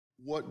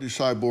What do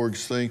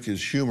cyborgs think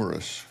is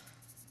humorous?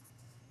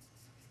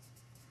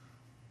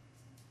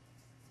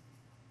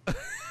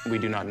 We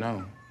do not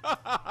know.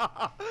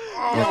 Oh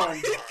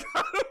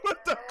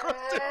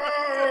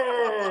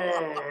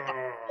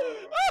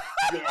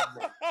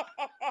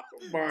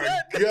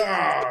my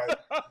God.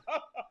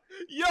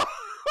 Yo,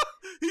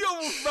 he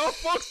almost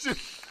malfunctioned.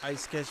 Hey,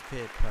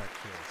 Sketchpad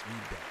podcast, we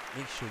back.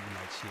 Make sure you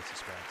like, share,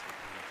 subscribe to the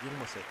page. We're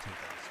almost at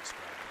 10,000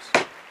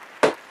 subscribers.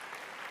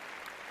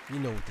 You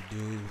know what to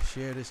do.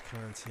 Share this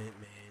content,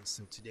 man.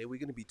 So today we're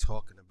going to be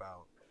talking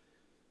about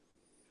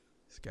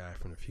this guy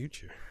from the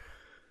future.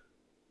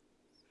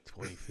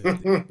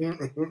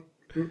 2050.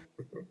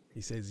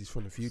 He says he's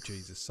from the future.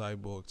 He's a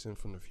cyborg sent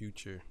from the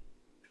future.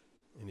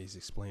 And he's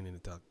explaining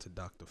it to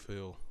Dr.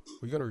 Phil.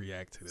 We're going to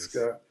react to this.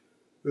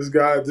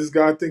 This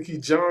guy think he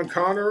John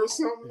Connor or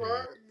something,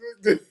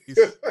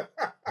 Yeah. right?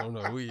 I don't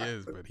know who he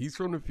is, but he's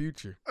from the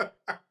future.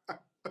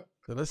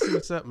 So let's see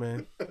what's up,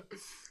 man. All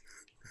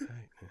right,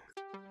 man.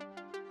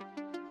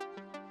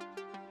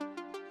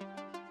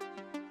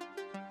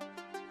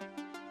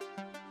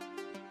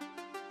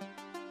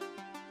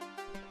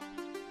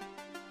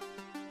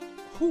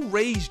 Who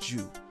raised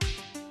you?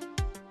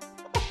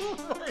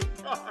 Oh my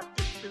God,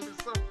 this dude is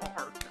so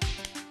hard.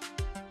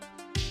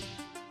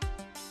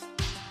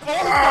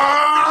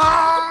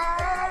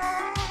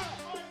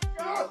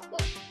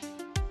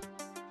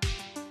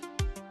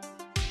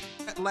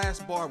 That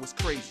last bar was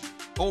crazy.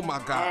 Oh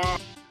my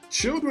God.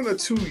 Children are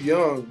too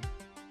young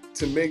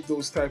to make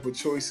those type of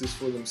choices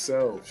for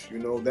themselves. You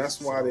know,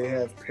 that's why they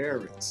have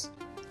parents.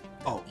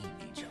 Oh,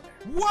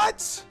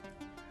 what?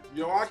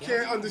 Yo, I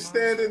can't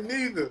understand it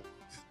neither.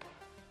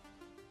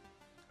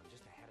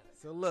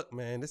 So look,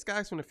 man, this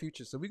guy's from the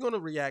future. So we're gonna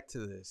react to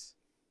this,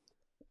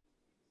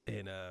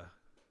 and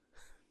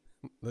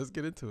let's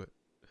get into it.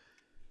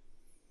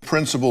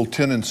 Principal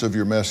tenets of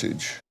your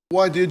message.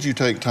 Why did you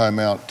take time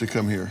out to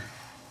come here?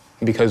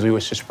 Because we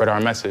wish to spread our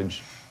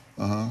message.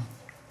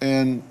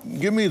 And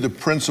give me the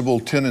principal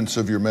tenets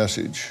of your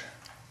message.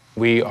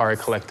 We are a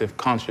collective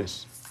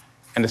conscious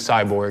and a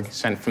cyborg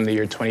sent from the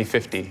year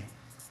 2050,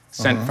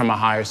 sent from a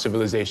higher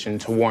civilization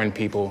to warn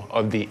people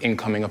of the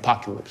incoming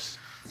apocalypse.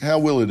 How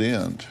will it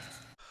end?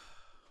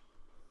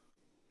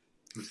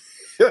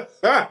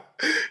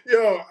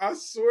 Yo, I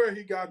swear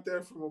he got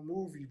that from a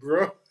movie,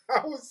 bro.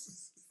 I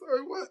was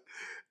sorry, what?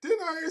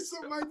 Didn't I hear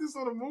something like this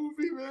on a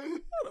movie, man?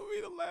 I don't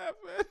mean to laugh,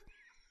 man.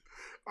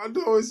 I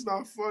know it's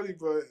not funny,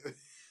 but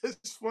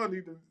it's funny.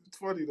 It's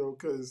funny though,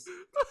 cause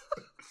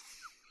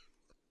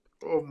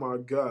oh my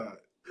God,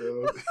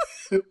 yo.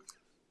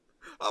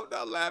 I'm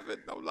not laughing.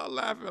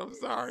 I'm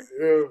sorry.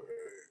 Yo,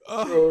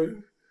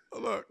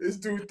 Look, this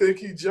dude think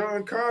he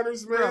John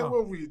Connors, man. Bro.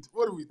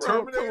 What are we bro,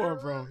 Terminator? come on,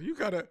 bro. You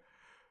gotta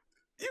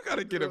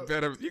get a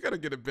better. You gotta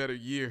get a better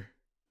year.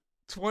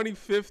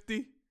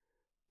 2050,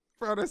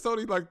 bro. That's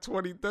only like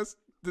 20. That's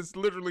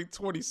literally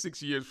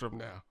 26 years from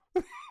now.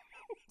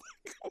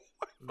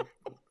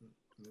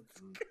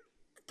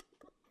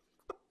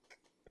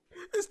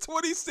 It's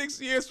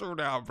 26 years from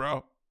now,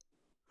 bro.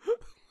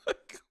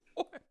 Like,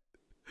 what?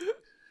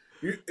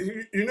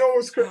 You know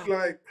what's crazy?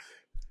 Like,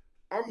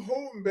 I'm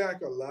holding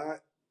back a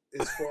lot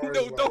as far as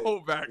Don't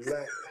hold back,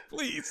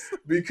 please.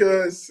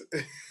 because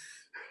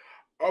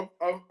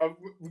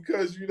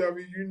because you know what I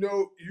mean, you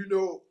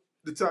know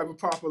the type of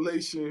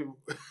population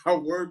I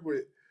work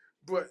with,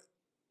 but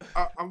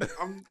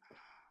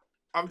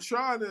I'm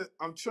trying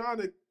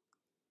to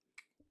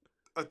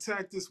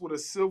attack this with a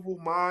civil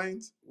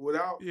mind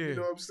without you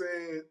know what I'm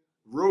saying,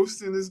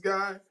 roasting this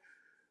guy.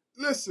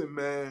 Listen,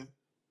 man,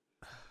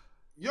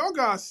 y'all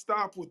gotta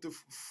stop with the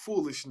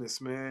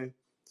foolishness, man.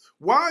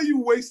 Why are you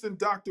wasting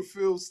Dr.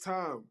 Phil's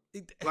time?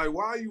 Like,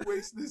 why are you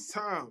wasting his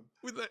time?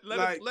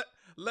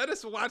 Let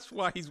us watch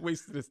why he's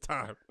wasting his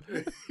time.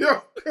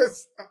 Yo,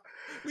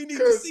 We need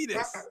to see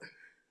this.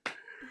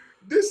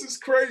 This is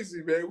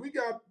crazy, man. We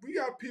got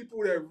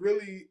people that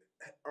really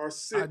are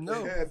sick and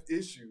have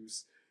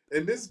issues,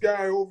 and this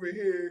guy over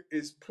here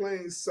is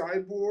playing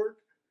cyborg.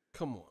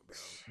 Come on,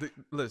 bro.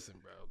 Listen,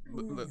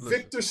 bro. Listen.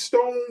 Victor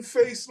Stone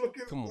face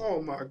looking. Come on.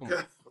 Oh my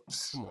God.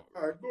 Come on.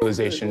 All right,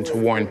 Civilization to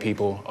warn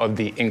people of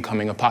the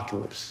incoming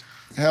apocalypse.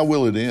 How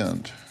will it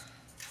end?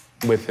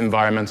 With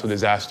environmental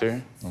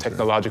disaster,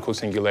 technological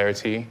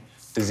singularity,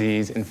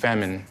 disease, and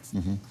famine.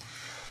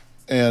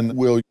 And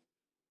will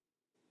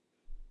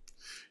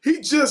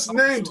He just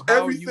named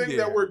how are you everything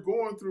there? that we're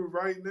going through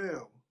right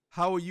now.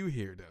 How are you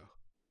here, though?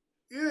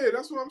 Yeah,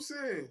 that's what I'm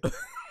saying.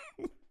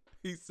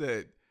 He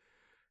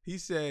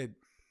said,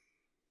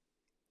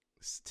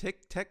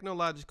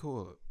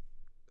 technological.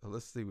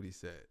 Let's see what he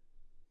said.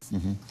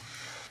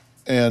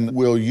 And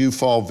will you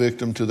fall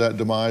victim to that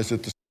demise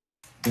at the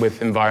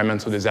With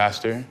environmental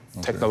disaster,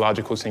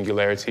 technological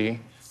singularity,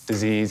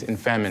 disease, and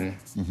famine.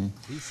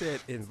 He said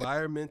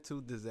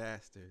environmental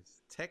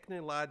disasters,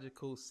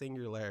 technological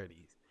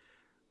singularities.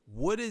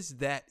 What does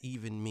that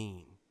even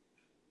mean?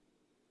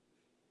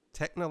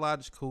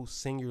 Technological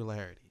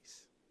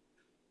singularities.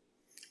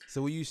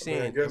 So are you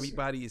saying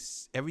everybody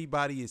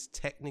is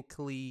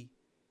technically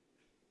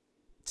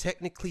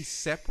technically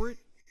separate?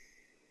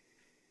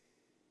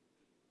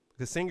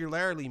 The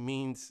singularity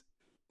means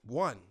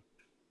one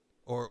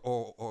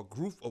or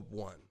group of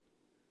one.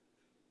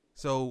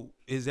 So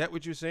is that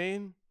what you're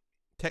saying?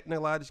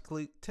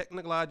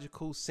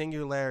 Technological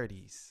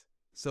singularities.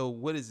 So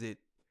what is it?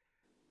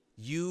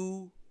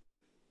 You,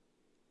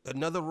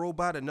 another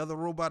robot, another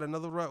robot,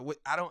 another robot. What,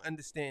 I don't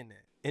understand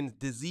that. And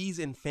disease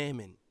and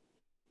famine.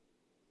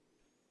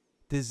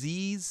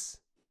 Disease,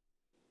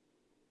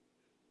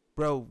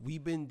 bro,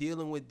 we've been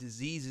dealing with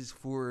diseases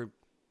for,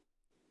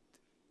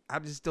 I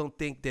just don't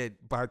think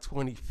that by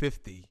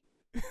 2050,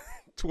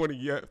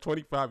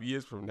 25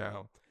 years from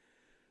now,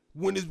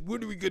 when are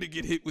we going to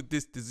get hit with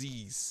this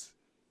disease?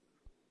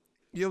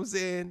 You know what I'm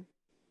saying?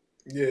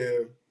 Yeah.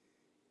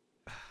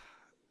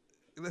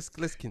 Let's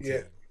continue.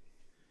 Yeah.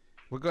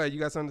 Well, go ahead. You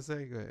got something to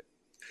say? Go ahead.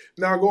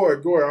 Now go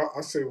ahead.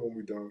 I'll say when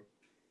we're done.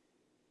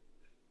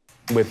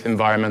 With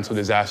environmental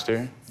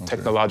disaster,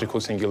 technological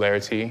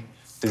singularity,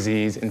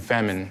 disease, and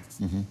famine.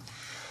 Mm-hmm.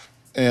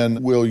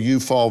 And will you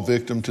fall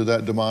victim to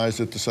that demise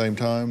at the same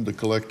time, the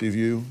collective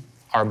you?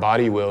 Our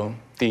body will,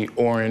 the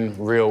Orrin,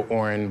 real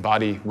Orrin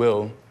body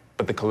will,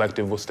 but the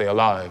collective will stay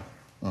alive.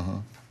 Uh-huh.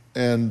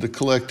 And the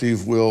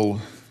collective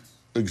will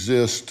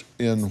exist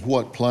in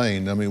what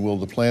plane? I mean, will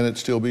the planet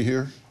still be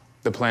here?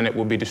 The planet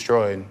will be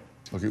destroyed.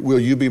 Okay, will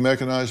you be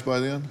mechanized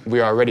by then? We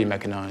are already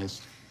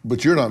mechanized.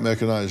 But you're not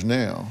mechanized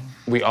now.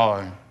 We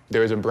are.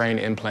 There is a brain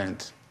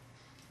implant,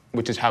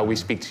 which is how we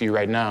speak to you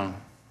right now.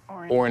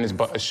 Orrin is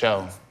but a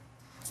shell.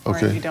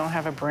 Okay. Orrin, you don't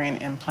have a brain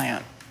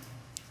implant.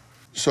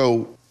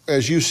 So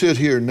as you sit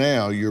here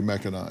now, you're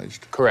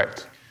mechanized.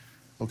 Correct.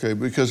 Okay,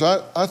 because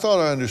I thought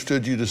I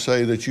understood you to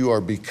say that you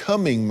are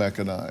becoming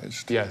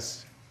mechanized.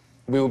 Yes.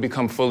 We will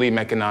become fully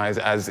mechanized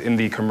as in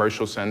the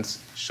commercial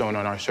sense shown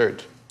on our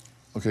shirt.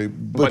 Okay,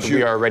 but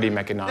we are already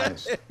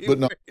mechanized. But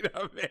not. Wait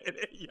a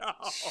minute, yo.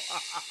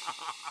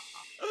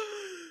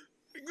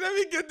 Let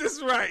me get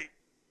this right.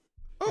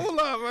 Hold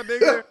on, my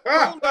nigga.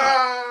 Hold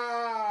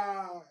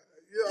on.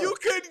 Yo. You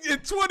couldn't, in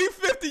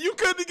 2050, you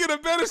couldn't get a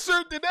better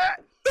shirt than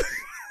that?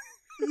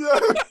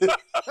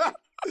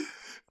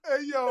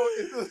 Hey, yo.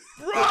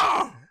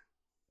 Bro!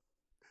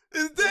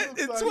 Is that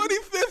in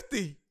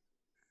 2050?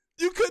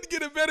 You couldn't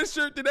get a better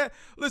shirt than that?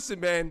 Listen,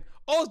 man,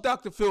 all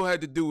Dr. Phil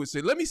had to do was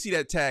say, let me see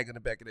that tag on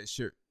the back of that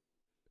shirt.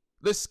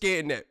 Let's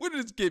scan that. Where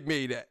did this get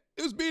made at?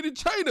 It was made in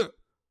China.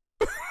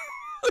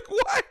 Like,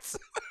 what?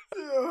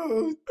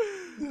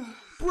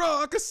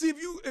 Bro, I could see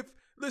if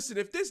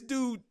this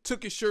dude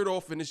took his shirt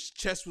off and his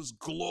chest was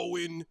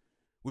glowing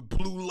with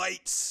blue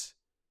lights,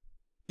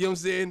 you know what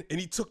I'm saying? And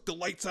he took the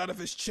lights out of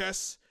his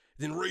chest,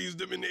 then raised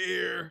them in the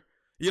air,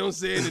 you know what I'm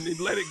saying? And then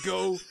let it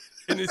go,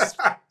 and it's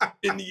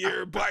in the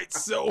air by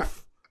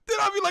itself. Then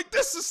I'd be like,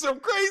 this is some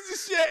crazy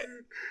shit.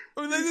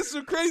 I mean, this is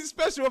some crazy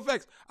special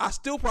effects. I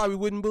still probably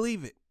wouldn't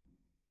believe it.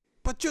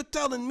 But you're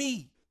telling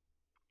me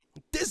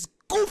this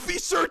goofy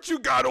shirt you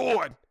got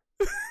on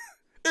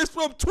is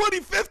from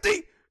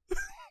 2050?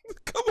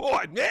 Come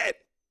on, man.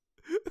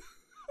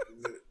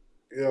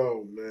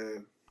 Yo,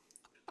 man.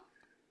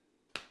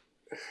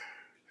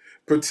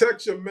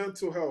 Protect your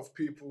mental health,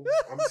 people.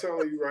 I'm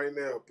telling you right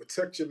now,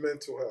 protect your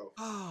mental health.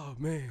 Oh,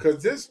 man.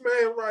 Because this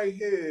man right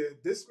here,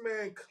 this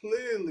man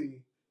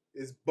clearly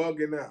is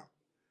bugging out.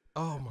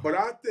 Oh, my. But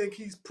I think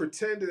he's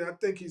pretending. I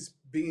think he's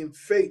being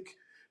fake.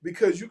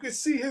 Because you can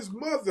see his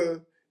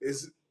mother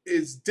is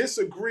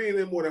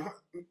disagreeing with her.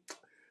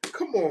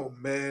 Come on,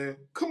 man.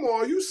 Come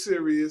on, are you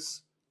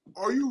serious?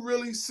 Are you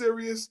really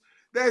serious?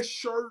 That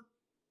shirt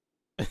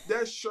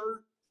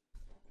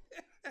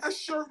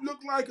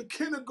looked like a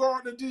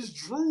kindergartner just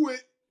drew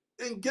it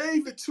and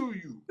gave it to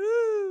you.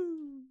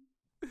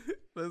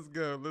 Let's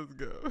go.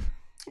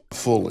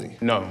 Fully.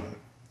 No.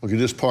 Okay,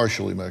 just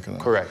partially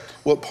mechanized. Correct.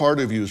 What part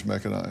of you is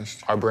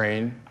mechanized? Our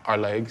brain, our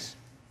legs.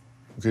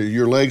 Okay,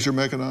 your legs are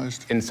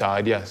mechanized?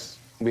 Inside, yes.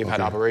 We've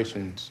had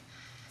operations.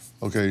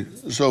 Okay,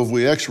 so if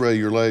we x-ray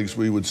your legs,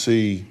 we would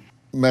see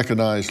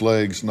mechanized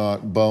legs,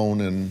 not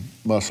bone and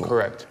muscle.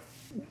 Correct.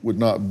 Would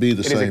not be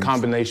the same. It is a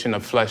combination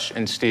of flesh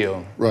and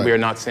steel. Right. We are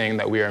not saying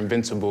that we are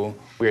invincible.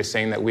 We are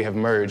saying that we have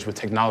merged with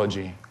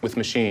technology, with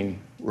machine.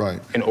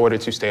 Right. In order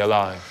to stay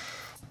alive.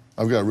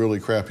 I've got really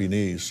crappy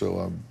knees, so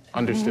I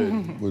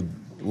Understood. would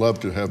love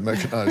to have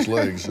mechanized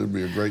legs. It'd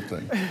be a great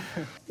thing.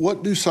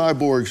 What do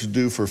cyborgs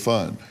do for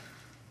fun?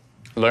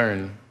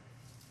 Learn.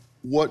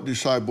 What do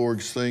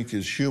cyborgs think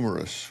is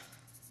humorous?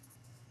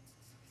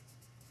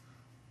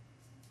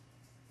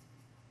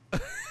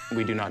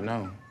 We do not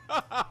know.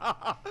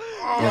 Oh,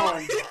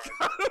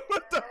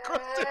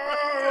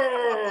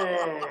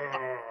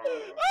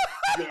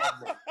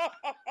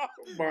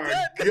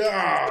 my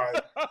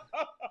God.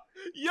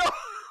 Yo,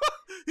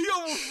 he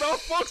almost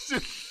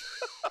malfunctioned.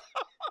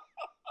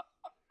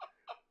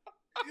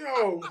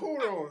 Yo,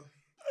 hold on.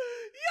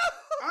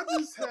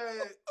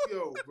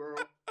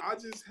 I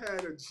just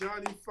had a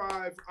Johnny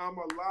Five I'm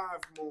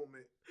Alive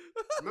moment.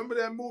 Remember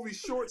that movie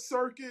Short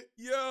Circuit?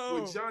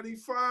 Yo. With Johnny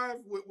Five?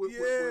 With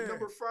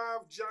number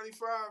 5, Johnny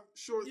Five,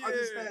 short. Yeah. I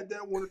just had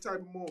that one type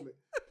of moment.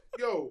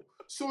 Yo,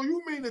 So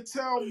you mean to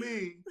tell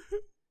me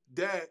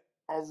that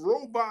a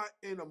robot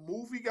in a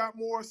movie got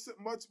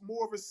much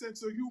more of a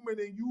sense of humor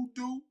than you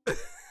do?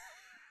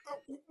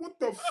 What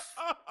the?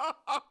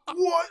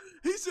 What?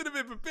 He should have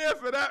been prepared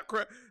for that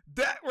crap.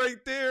 That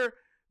right there.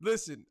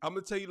 Listen, I'm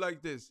gonna tell you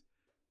like this.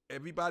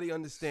 Everybody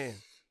understand.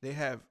 They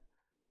have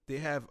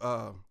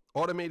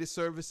automated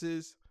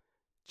services,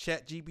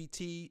 chat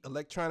GPT,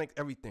 electronic,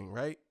 everything,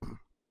 right?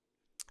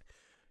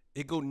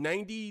 It go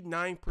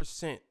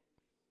 99%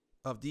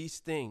 of these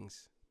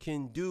things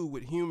can do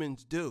what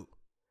humans do,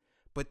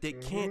 but they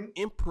can't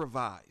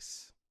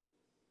improvise.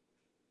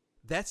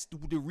 That's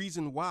the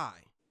reason why.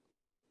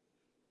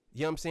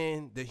 You know what I'm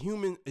saying? The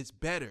human is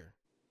better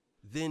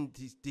than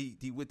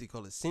the what they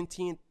call it,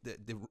 sentient,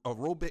 a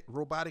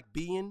robotic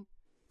being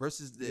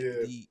versus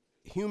the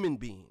human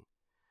being.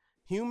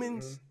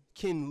 Humans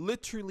can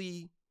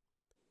literally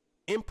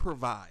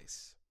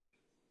improvise.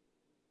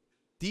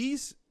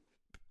 These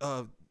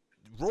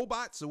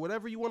robots or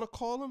whatever you want to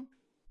call them,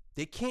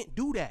 they can't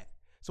do that.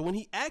 So when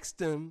he asked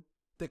them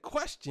the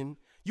question,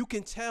 you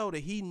can tell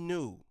that he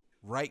knew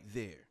right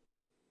there.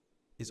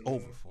 It's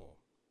over for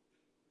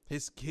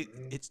him.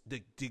 It's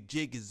the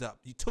jig is up.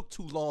 You took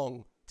too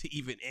long to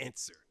even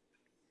answer.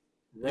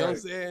 You know what I'm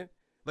saying?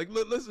 Like,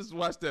 let's just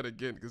watch that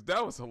again because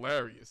that was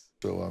hilarious.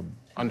 So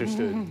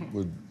Understood.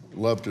 would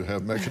love to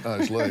have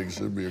mechanized legs.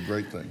 It'd be a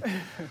great thing.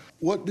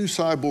 What do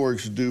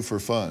cyborgs do for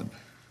fun?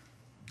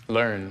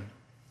 Learn.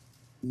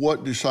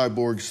 What do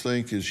cyborgs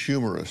think is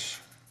humorous?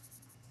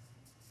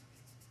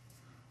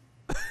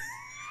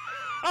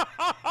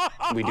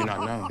 We do not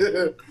know.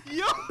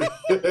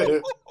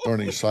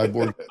 Learning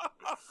cyborg.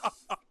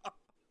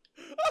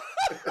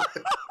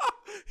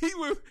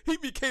 He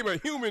became a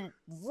human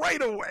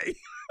right away.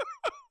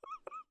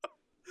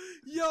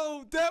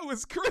 Yo, that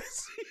was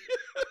crazy.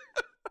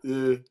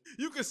 Yeah.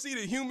 You can see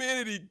the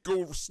humanity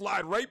go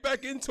slide right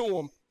back into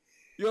him.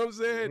 You know what I'm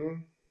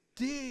saying?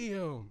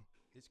 Damn.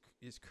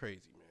 It's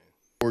crazy,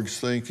 man. Cyborgs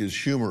think is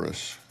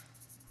humorous.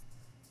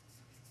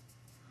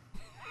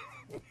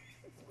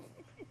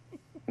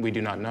 We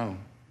do not know.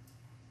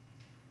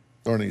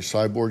 Learning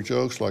cyborg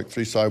jokes, like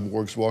 3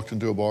 cyborgs walked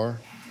into a bar.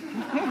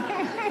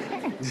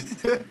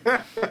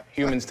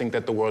 Humans think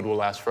that the world will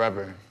last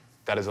forever.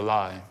 That is a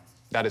lie.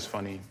 That is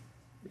funny.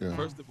 Yeah.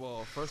 First of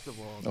all,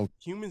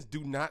 humans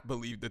do not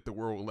believe that the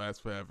world will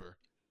last forever.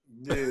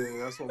 Yeah,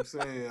 that's what I'm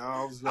saying.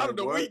 I don't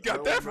know where you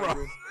got that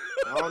from.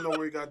 I don't know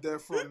where you got that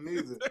from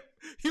neither.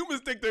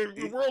 Humans think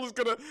the world is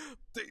gonna.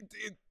 They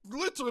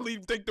literally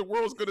think the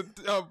world's gonna.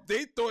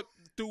 They thought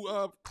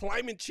through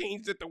climate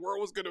change that the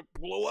world was gonna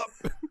blow up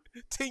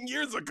 10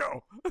 years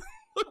ago.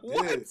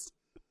 What?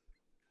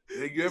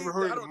 Yeah, you ever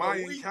heard of the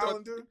Mayan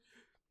calendar?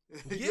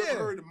 You ever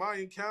heard of the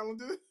Mayan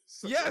calendar?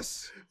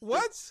 Yes.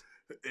 What?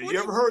 You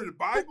ever heard of the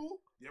Bible?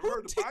 You ever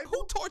heard of the Bible?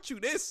 Who taught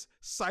you this,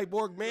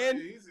 cyborg man?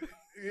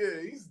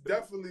 He's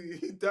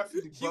definitely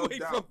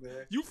bugged out,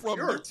 man. You're from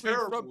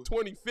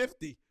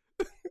 2050.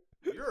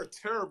 You're a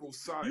terrible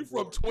cyborg. You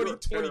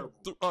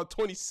from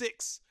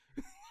 26.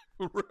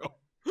 For real.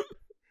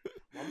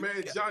 My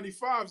man Johnny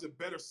Five's a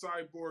better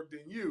cyborg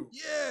than you.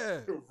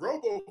 Yeah.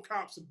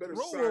 RoboCop's a better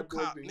cyborg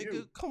than nigga,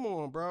 you. come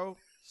on, bro.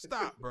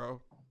 Stop,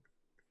 bro.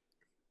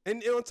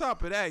 And on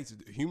top of that, he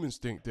said humans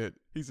think that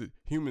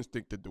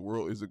the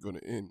world isn't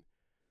gonna end.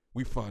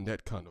 We find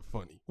that kind of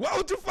funny. Why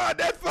would you find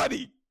that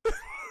funny?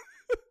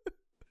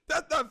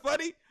 That's not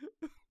funny.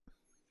 The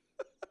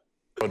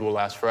world will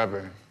last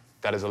forever.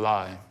 That is a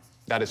lie.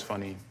 That is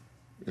funny.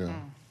 Yeah.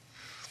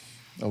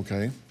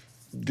 Okay.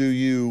 Do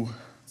you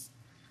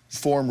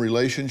form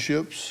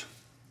relationships?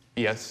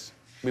 Yes,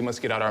 we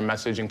must get out our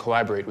message and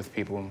collaborate with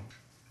people.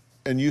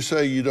 And you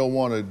say you don't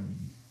want to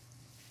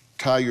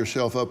tie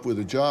yourself up with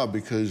a job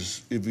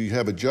because if you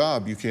have a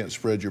job, you can't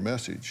spread your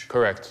message.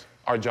 Correct.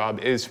 Our job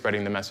is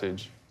spreading the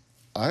message.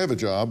 I have a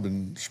job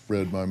and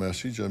spread my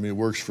message. I mean, it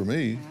works for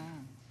me.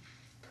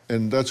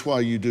 And that's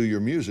why you do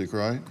your music,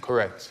 right?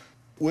 Correct.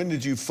 When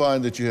did you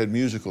find that you had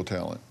musical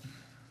talent?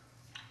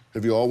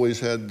 Have you always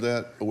had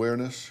that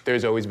awareness?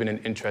 There's always been an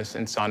interest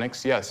in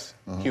sonics, yes.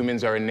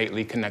 Humans are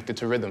innately connected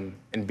to rhythm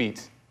and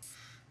beat.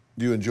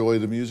 Do you enjoy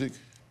the music?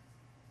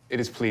 It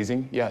is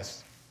pleasing,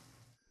 yes.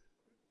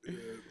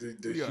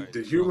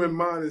 The human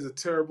mind is a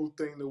terrible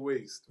thing to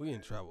waste. We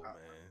in trouble, man.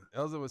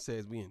 All I'm gonna say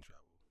is we in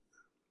trouble.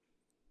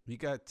 We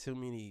got too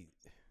many.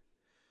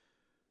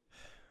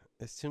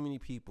 There's too many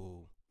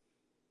people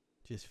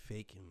just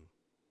faking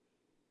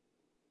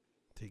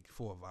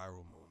for a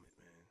viral moment,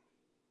 man.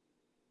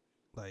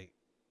 Like,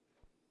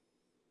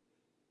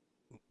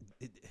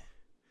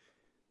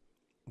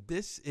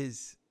 this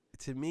is,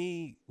 to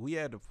me, we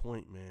at a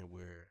point, man,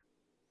 where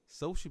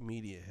social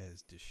media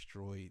has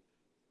destroyed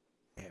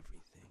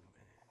everything,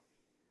 man.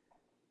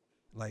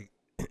 Like,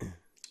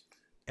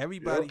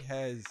 everybody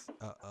has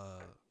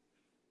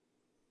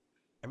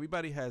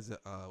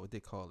what they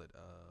call it,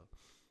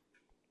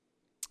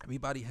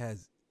 everybody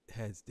has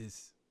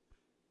this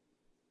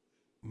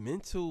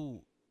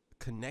mental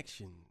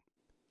connection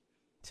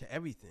to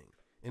everything.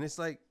 And it's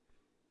like,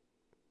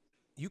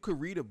 you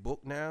could read a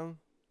book now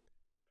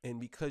And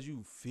because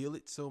you feel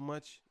it so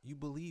much, you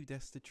believe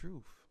that's the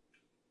truth.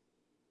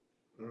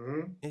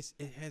 Mm-hmm.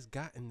 It has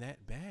gotten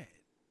that bad.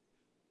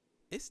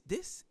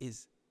 This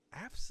is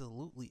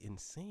absolutely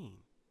insane.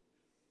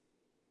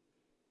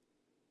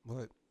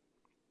 But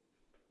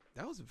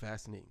that was a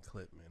fascinating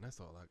clip, man. That's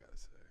all I gotta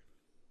say.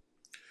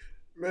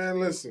 Man,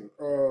 listen,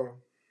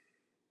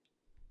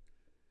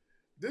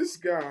 this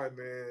guy,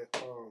 man,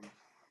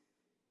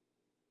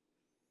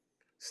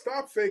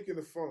 stop faking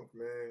the funk,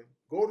 man.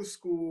 Go to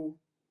school,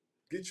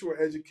 get you an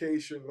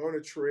education, learn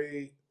a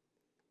trade.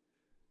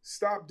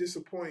 Stop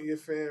disappointing your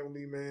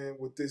family, man,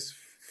 with this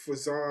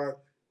facade.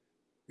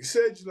 You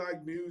said you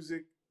like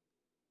music.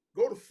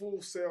 Go to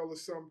Full Sail or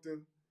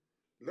something.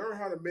 Learn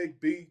how to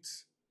make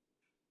beats.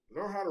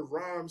 Learn how to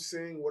rhyme,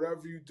 sing,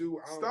 whatever you do.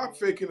 Stop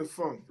faking the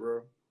funk,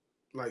 bro.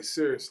 Like,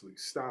 seriously,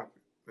 stop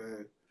it,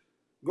 man.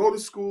 Go to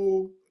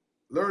school,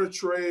 learn a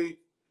trade.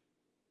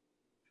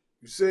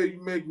 You say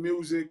you make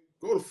music,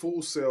 go to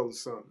Full Sail or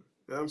something.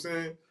 You know what I'm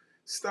saying?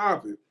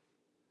 Stop it.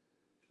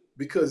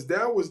 Because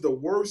that was the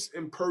worst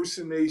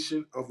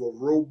impersonation of a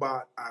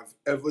robot I've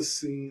ever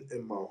seen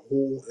in my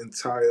whole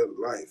entire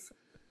life.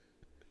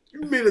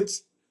 You mean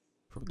it's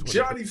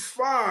Johnny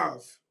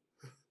Five?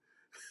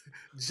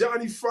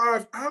 Johnny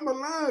Five, I'm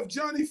alive,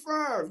 Johnny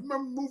Five.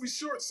 Remember the movie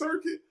Short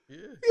Circuit? Yeah.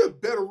 He a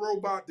better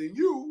robot than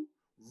you.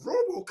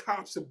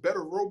 RoboCop's a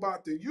better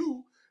robot than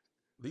you.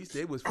 At least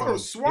they was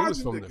Arnold from the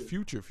Schwarzenegger.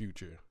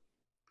 future.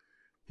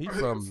 He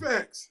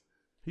Facts.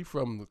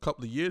 from a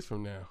couple of years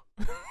from now.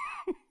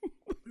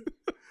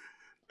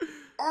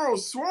 Arnold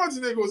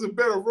Schwarzenegger was a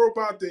better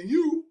robot than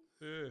you.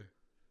 Yeah.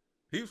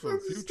 He was from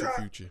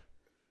future.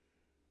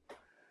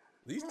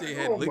 At least they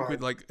had Oh liquid.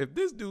 my. Like, if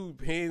this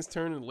dude hands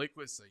turning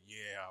liquid, say,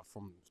 yeah,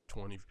 from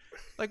 20.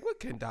 Like,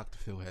 what can Dr.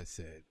 Phil has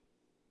said?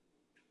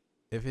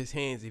 If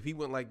he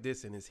went like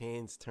this and his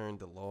hands turned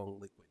to long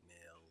liquid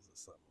nails or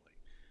something, like,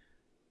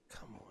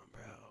 come on,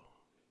 bro.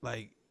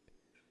 Like,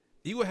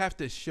 you would have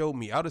to show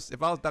me.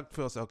 If I was Dr.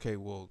 Phil, I'd say, okay,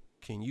 well,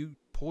 can you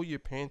pull your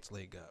pants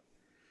leg up,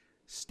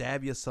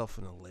 stab yourself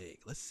in the leg?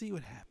 Let's see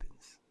what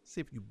happens. See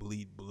if you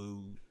bleed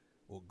blue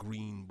or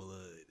green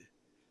blood.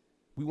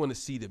 We want to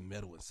see the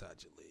metal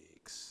inside your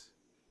legs.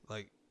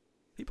 Like,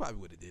 he probably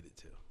would have did it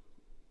too.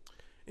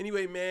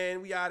 Anyway,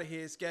 man, we out of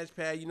here.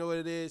 Sketchpad, you know what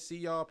it is. See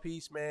y'all.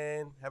 Peace,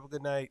 man. Have a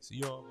good night. See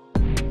y'all.